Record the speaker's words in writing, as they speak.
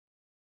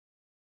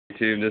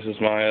YouTube, this is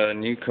my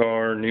new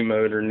car, new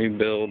motor, new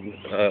build.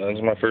 This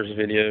is my first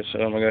video, so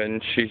I'm going to go ahead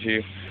and shoot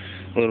you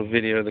a little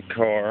video of the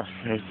car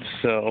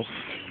itself.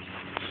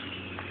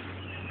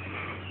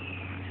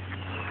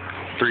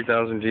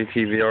 3000 GT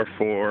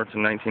vr4, it's a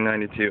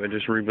 1992. I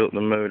just rebuilt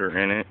the motor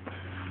in it.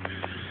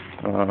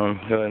 Go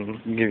ahead and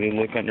give you a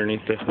look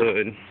underneath the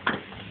hood.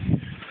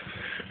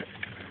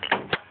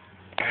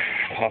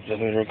 Pop the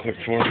hood real quick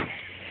for you.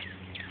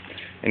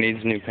 It needs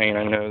new paint.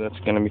 I know that's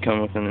going to be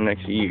coming within the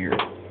next year.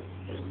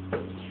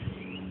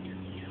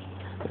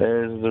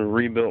 There's the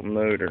rebuilt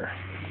motor.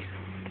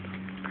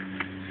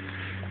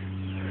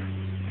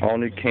 All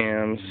new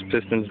cams,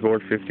 pistons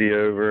bored 50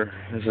 over.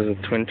 This is a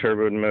twin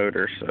turbo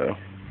motor, so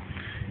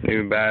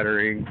new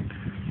battery,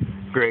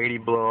 Grady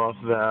blow off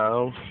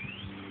valve.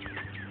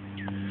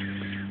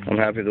 I'm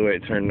happy the way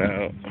it turned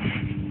out.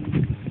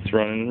 It's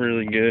running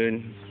really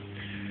good.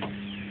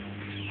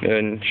 Go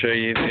ahead and show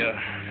you the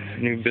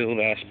new build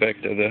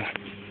aspect of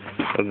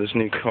this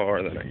new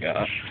car that I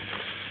got.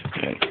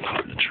 And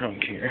pop the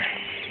trunk here.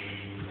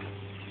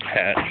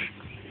 Hatch,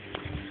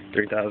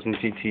 3000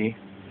 GT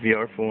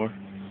vr4.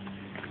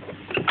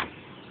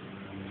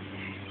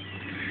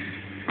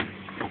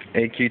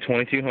 AQ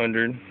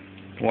 2200,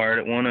 wired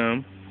at 1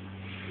 ohm.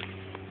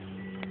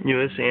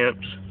 US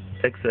amps,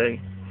 XA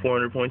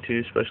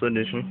 400.2 special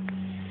edition.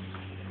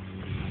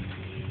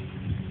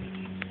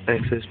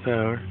 Excess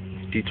power,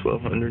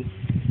 D1200.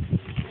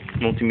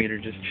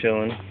 Multimeter just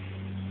chilling.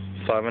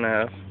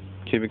 5.5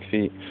 cubic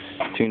feet,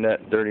 tuned at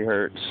 30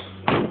 hertz.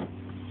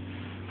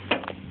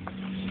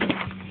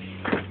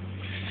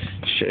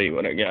 Show you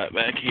what I got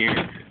back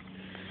here.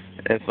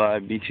 FI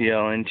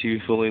BTL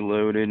N2 fully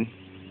loaded.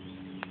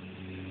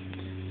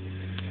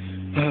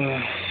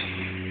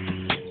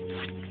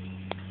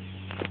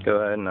 Go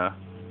ahead and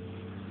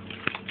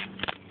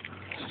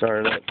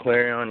start it up.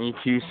 Clarion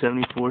EQ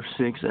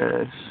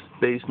 746S,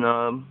 bass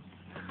knob,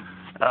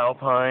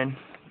 Alpine,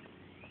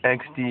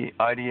 XD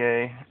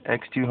IDA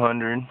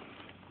X200,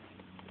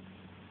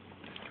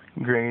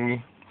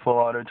 Grady full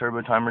auto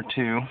turbo timer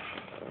 2.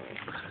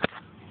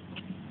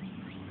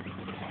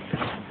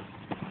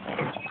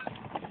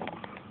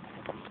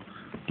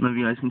 I don't know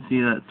if you guys can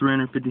see that,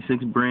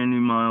 356 brand new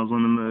miles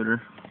on the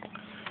motor.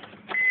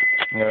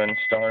 Go ahead and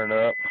start it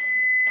up.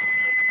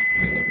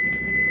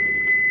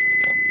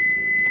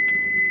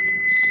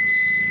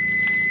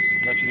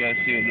 Let you guys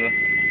see what the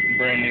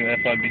brand new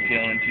FI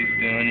BTL N2 is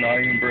doing. Not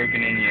even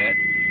broken in yet.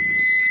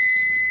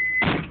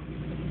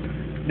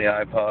 The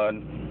iPod.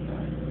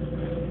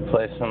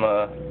 Play some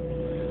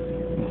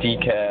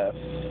decaf.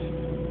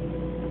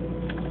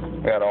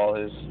 Got all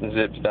his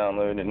zips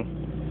downloaded.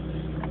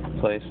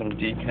 Play some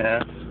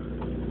decaf.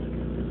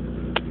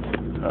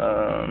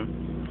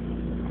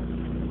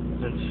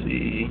 Let's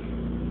see,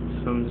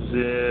 some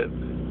zip.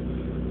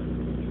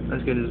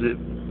 Let's get a zip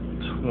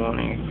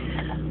 20.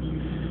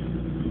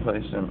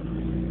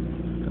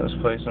 Let's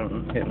play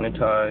some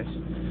Hypnotize.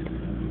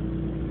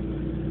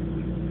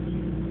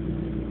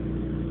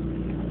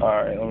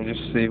 Alright, let me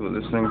just see what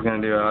this thing's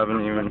gonna do. I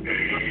haven't even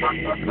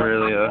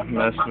really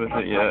messed with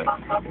it yet.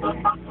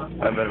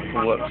 I better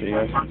pull up so you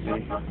guys can see.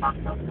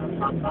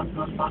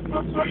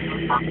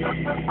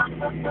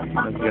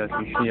 If you guys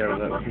can see out of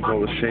that, there's all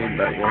the shade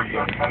back there.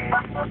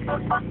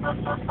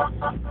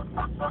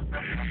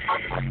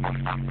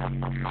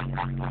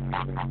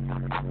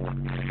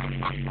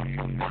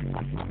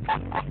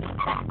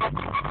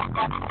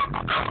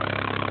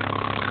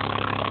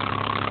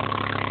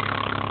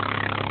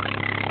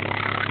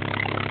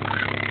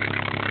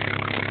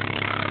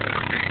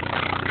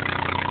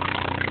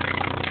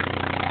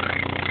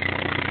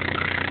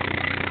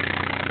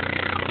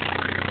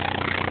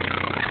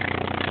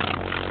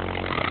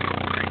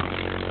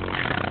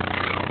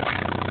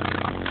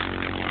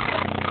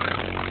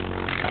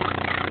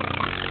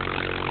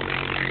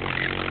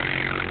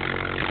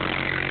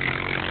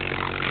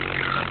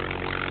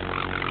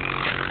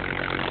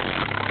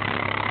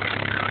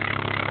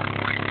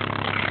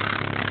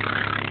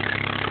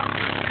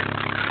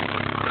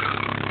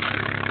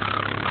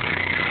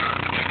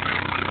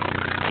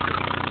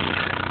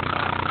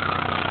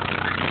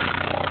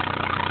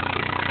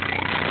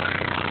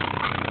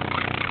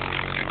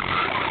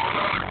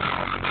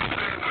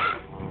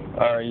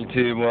 Alright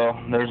YouTube, well,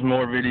 there's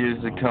more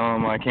videos to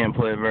come. I can't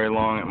play it very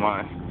long at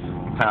my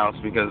house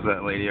because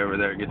that lady over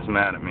there gets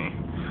mad at me.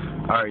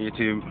 Alright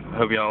YouTube,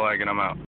 hope y'all like it, I'm out.